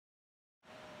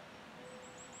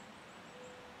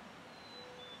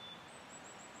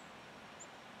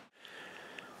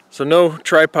So no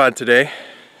tripod today.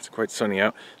 It's quite sunny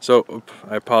out. So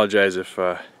I apologize if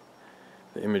the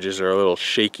images are a little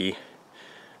shaky.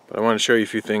 But I want to show you a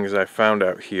few things I found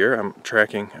out here. I'm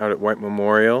tracking out at White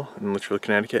Memorial in Litchfield,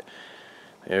 Connecticut.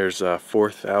 There's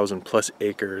 4,000 plus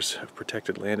acres of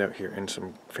protected land out here and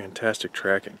some fantastic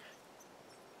tracking.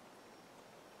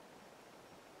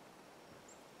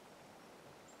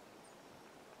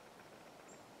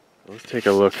 Let's take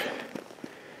a look.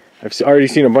 I've already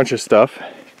seen a bunch of stuff.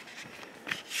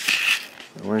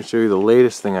 I want to show you the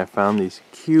latest thing I found. These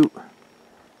cute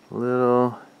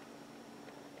little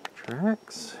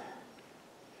tracks.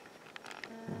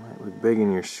 They might look big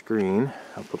in your screen.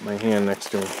 I'll put my hand next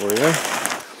to them for you.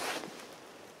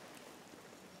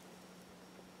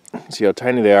 See how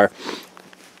tiny they are.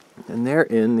 And they're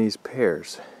in these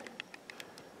pairs.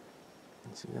 You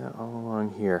can see that all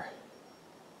along here.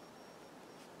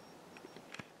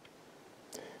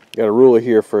 Got a ruler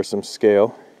here for some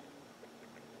scale.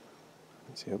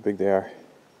 See how big they are.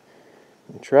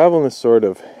 They travel in this sort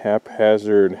of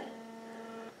haphazard,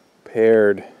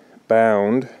 paired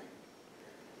bound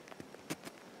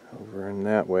over in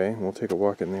that way. We'll take a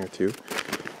walk in there too.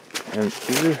 And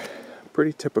these are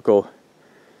pretty typical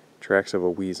tracks of a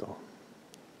weasel.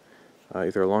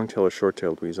 Either a long-tailed or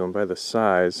short-tailed weasel. And by the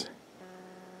size,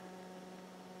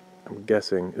 I'm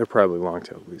guessing they're probably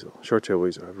long-tailed weasel. Short-tailed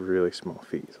weasel have really small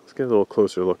feet. So let's get a little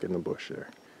closer look in the bush there.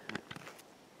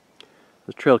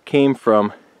 The trail came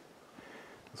from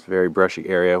this very brushy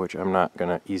area, which I'm not going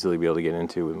to easily be able to get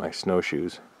into with my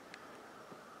snowshoes.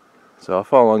 So I'll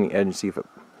follow along the edge and see if it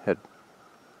had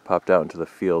popped out into the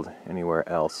field anywhere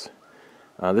else.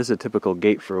 This is a typical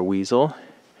gait for a weasel.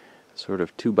 Sort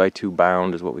of 2x2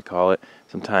 bound is what we call it.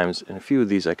 Sometimes in a few of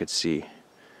these I could see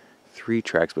 3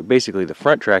 tracks, but basically the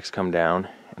front tracks come down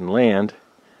and land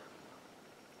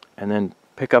and then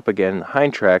pick up again. The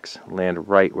hind tracks land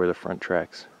right where the front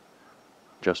tracks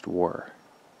just were.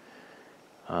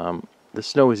 The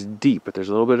snow is deep, but there's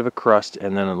a little bit of a crust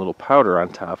and then a little powder on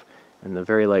top, and the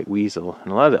very light weasel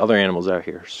and a lot of the other animals out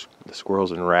here, the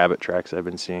squirrels and rabbit tracks I've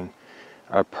been seeing,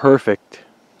 are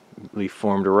perfectly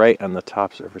formed right on the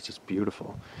top surface. It's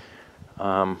beautiful.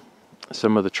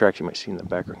 Some of the tracks you might see in the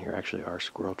background here actually are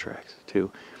squirrel tracks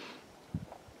too.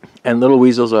 And little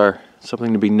weasels are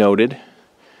something to be noted,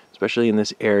 especially in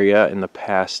this area. In the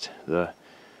past, the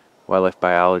wildlife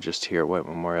biologist here at White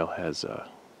Memorial has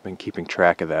been keeping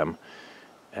track of them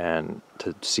and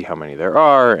to see how many there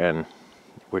are and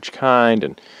which kind,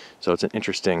 and so it's an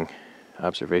interesting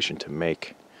observation to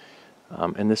make.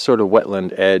 And this sort of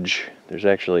wetland edge, there's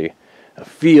actually a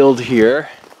field here,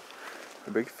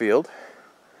 a big field,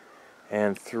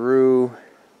 and through,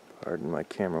 pardon my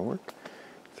camera work,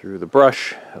 through the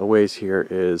brush a ways here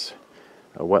is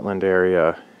a wetland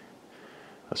area,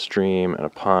 a stream and a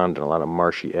pond and a lot of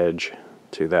marshy edge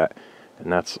to that,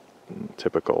 and that's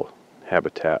typical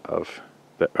habitat of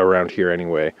around here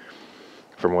anyway,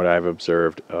 from what I've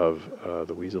observed of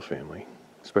the weasel family,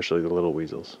 especially the little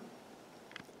weasels.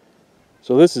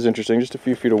 So this is interesting. Just a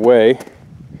few feet away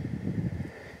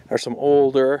are some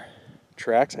older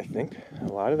tracks. I think a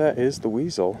lot of that is the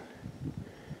weasel,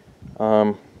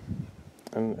 and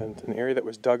an area that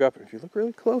was dug up. If you look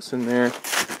really close in there,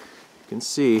 you can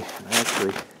see,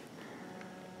 actually,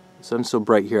 the sun's so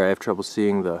bright here I have trouble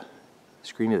seeing the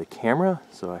screen of the camera,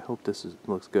 so I hope this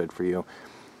looks good for you.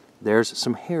 There's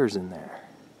some hairs in there.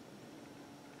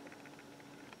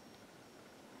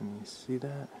 Can you see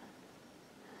that?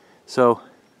 So,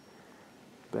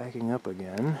 backing up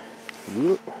again,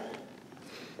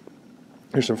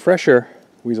 there's some fresher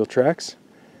weasel tracks.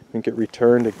 I think it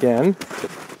returned again,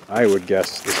 I would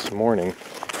guess this morning.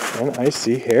 And I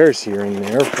see hairs here and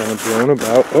there, kind of blown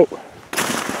about. Oh,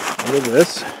 look at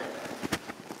this.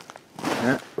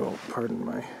 Oh, pardon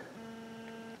my.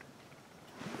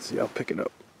 Let's see, I'll pick it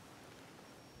up.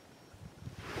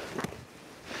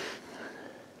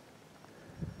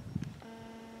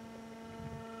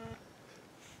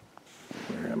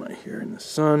 Where am I here in the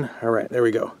sun? All right, there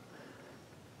we go.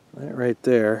 That right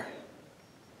there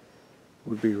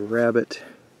would be rabbit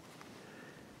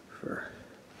fur.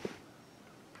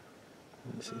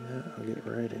 Can you see that? I'll get it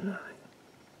right in on it.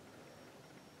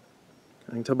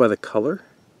 I can tell by the color.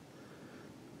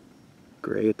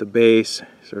 Gray at the base,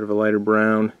 sort of a lighter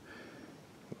brown.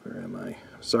 Where am I?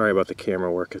 Sorry about the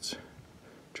camera work, it's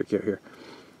tricky out here.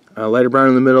 Lighter brown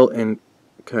in the middle and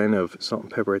kind of salt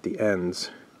and pepper at the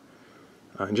ends.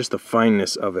 And just the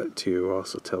fineness of it too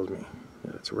also tells me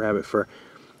that it's rabbit fur.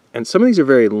 And some of these are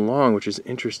very long, which is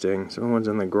interesting. Some of the ones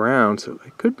on the ground, so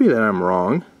it could be that I'm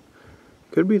wrong.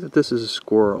 It could be that this is a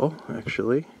squirrel,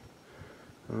 actually.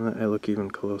 I'll let I look even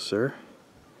closer.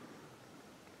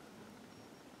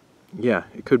 Yeah,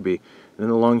 it could be. And then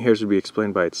the long hairs would be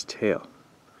explained by its tail.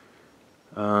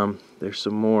 There's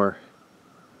some more.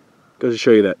 Goes to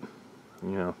show you that, you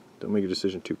know, don't make a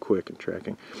decision too quick in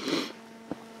tracking.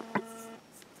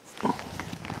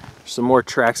 Some more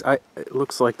tracks. It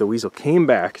looks like the weasel came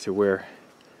back to where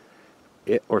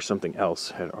it or something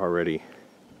else had already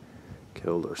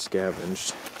killed or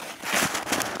scavenged.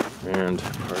 And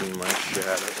pardon my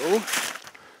shadow.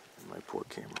 My poor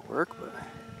camera work, but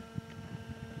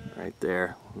right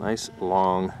there, nice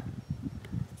long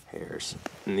hairs.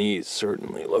 And these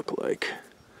certainly look like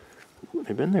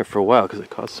they've been there for a while because they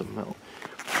caused some melt.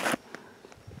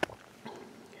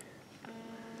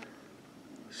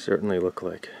 Certainly look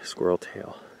like squirrel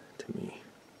tail to me.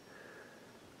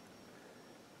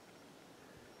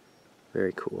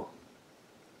 Very cool.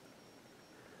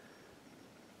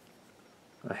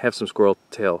 I have some squirrel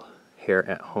tail hair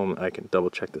at home that I can double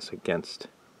check this against.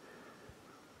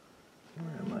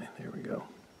 Where am I? There we go.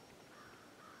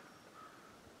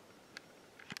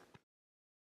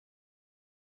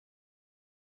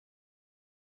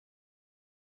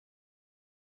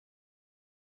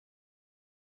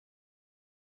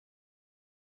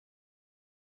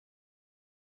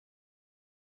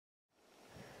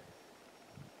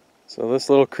 So this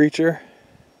little creature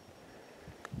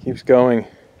keeps going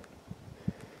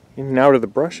in and out of the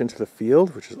brush into the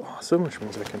field, which is awesome, which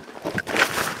means I can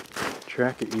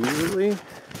track it easily.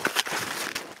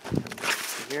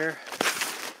 Here.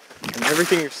 And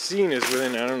everything you've seen is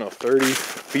within, I don't know, 30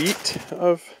 feet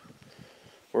of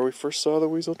where we first saw the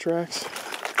weasel tracks.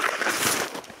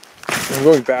 I'm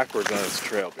going backwards on its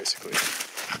trail, basically.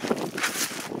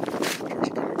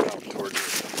 Coming down towards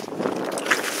it.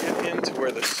 Get into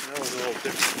where the snow is a little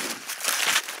different.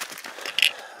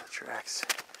 The tracks.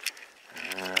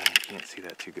 You can't see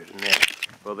that too good in there.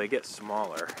 Well, they get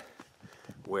smaller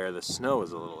where the snow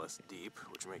is a little less deep,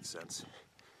 which makes sense.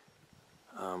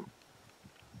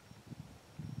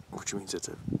 Which means it's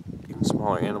an even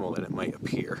smaller animal than it might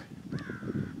appear.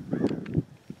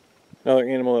 Another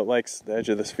animal that likes the edge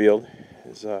of this field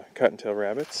is cottontail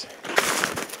rabbits.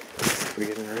 We're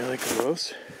getting really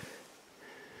close.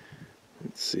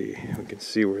 Let's see, we can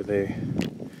see where they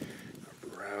are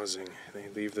browsing. They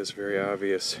leave this very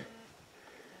obvious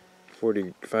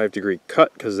 45-degree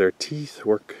cut because their teeth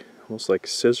work almost like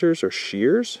scissors or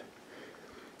shears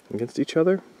against each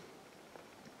other.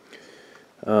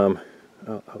 I'll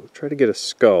try to get a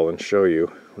skull and show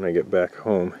you when I get back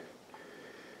home.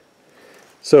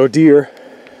 So deer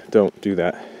don't do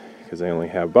that because they only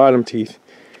have bottom teeth,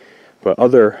 but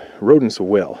other rodents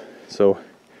will. So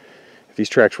if these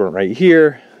tracks weren't right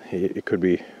here, it could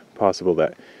be possible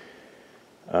that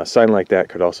a sign like that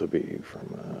could also be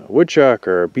from a woodchuck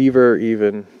or a beaver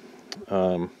even.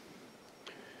 But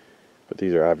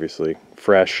these are obviously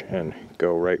fresh and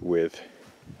go right with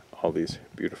all these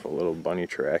beautiful little bunny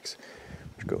tracks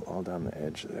which go all down the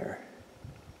edge there.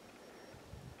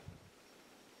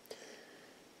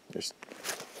 It's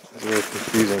a little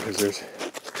confusing because there's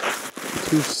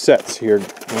two sets here,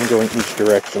 one going each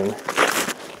direction. You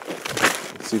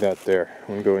can see that there,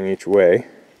 one going each way,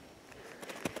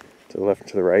 to the left and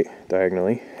to the right,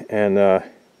 diagonally. And this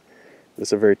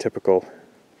is a very typical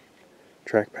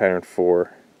track pattern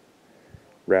for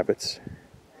rabbits.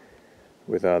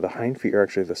 With the hind feet are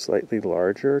actually the slightly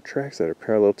larger tracks that are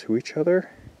parallel to each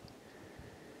other.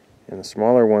 And the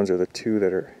smaller ones are the two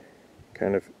that are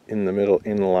kind of in the middle,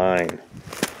 in line.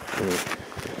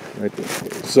 Right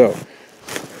there. So,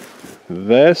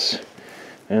 this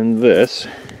and this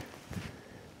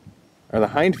are the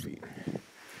hind feet.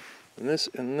 And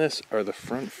this are the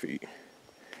front feet.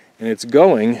 And it's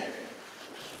going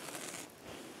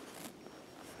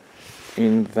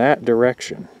in that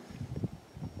direction,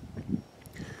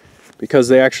 because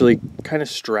they actually kind of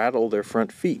straddle their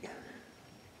front feet.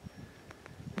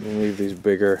 And leave these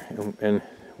bigger, and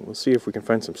we'll see if we can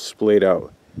find some splayed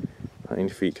out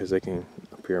hind feet, because they can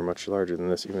appear much larger than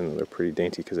this, even though they're pretty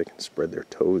dainty because they can spread their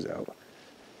toes out.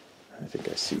 I think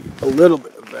I see a little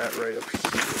bit of that right up here.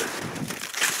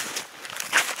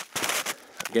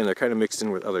 Again, they're kind of mixed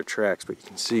in with other tracks, but you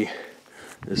can see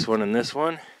this one and this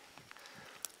one.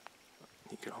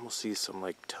 You can almost see some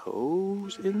like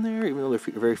toes in there, even though their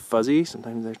feet are very fuzzy.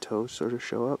 Sometimes their toes sort of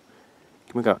show up.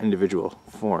 You can make out individual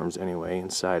forms anyway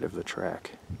inside of the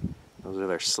track. Those are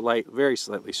their very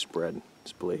slightly splayed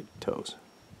toes.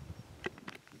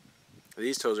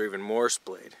 These toes are even more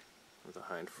splayed with the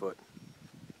hind foot.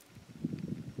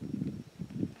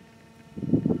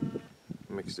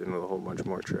 Mixed in with a whole bunch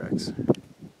more tracks.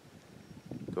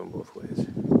 Going both ways.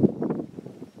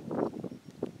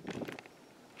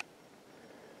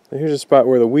 Here's a spot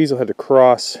where the weasel had to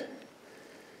cross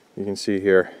you can see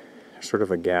here, sort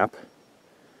of a gap.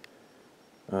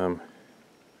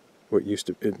 What used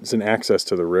to, it's an access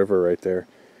to the river right there.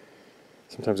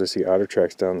 Sometimes I see otter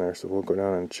tracks down there, so we'll go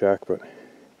down and check, but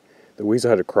the weasel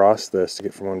had to cross this to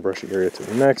get from one brushy area to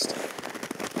the next.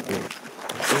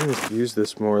 I'm going to use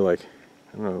this more like,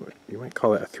 I don't know, you might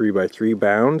call it a 3x3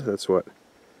 bound. That's what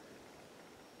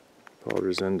Paul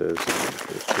Resendez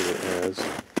refers to it as.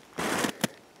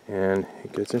 And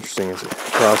it gets interesting as it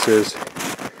crosses.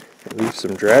 It leaves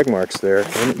some drag marks there,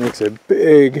 and it makes a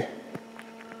big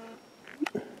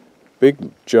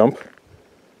jump. Hope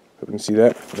you can see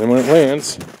that. And then when it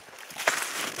lands,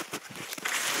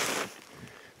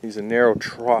 leaves a narrow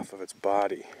trough of its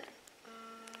body.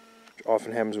 Which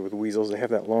often happens with weasels. They have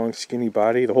that long, skinny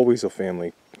body. The whole weasel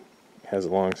family has a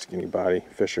long, skinny body.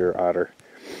 Fisher, otter,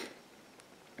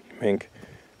 mink.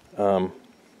 So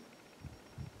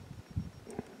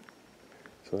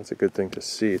that's a good thing to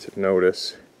see, to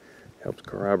notice. Helps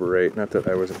corroborate. Not that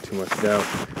I wasn't too much down.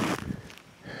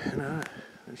 And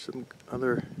there's some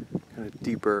other kind of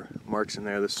deeper marks in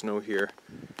there. The snow here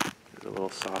is a little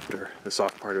softer. The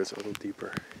soft part of it's a little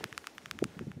deeper.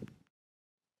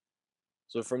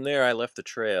 So from there I left the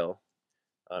trail.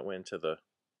 I went into the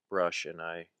brush and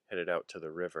I headed out to the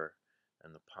river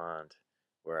and the pond,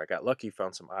 where I got lucky,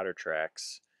 found some otter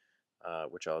tracks,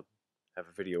 which I'll have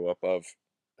a video up of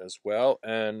as well.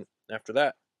 And after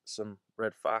that, some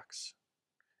red fox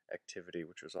activity,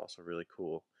 which was also really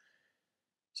cool.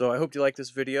 So I hope you liked this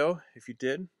video. If you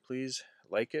did, please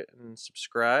like it and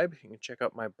subscribe. You can check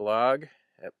out my blog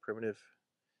at Primitive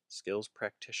Skills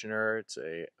Practitioner. It's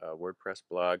a WordPress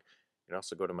blog. You can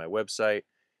also go to my website,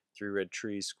 Three Red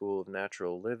Trees School of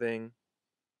Natural Living.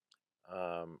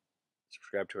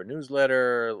 Subscribe to our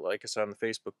newsletter, like us on the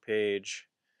Facebook page,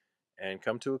 and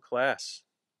come to a class.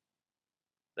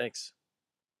 Thanks.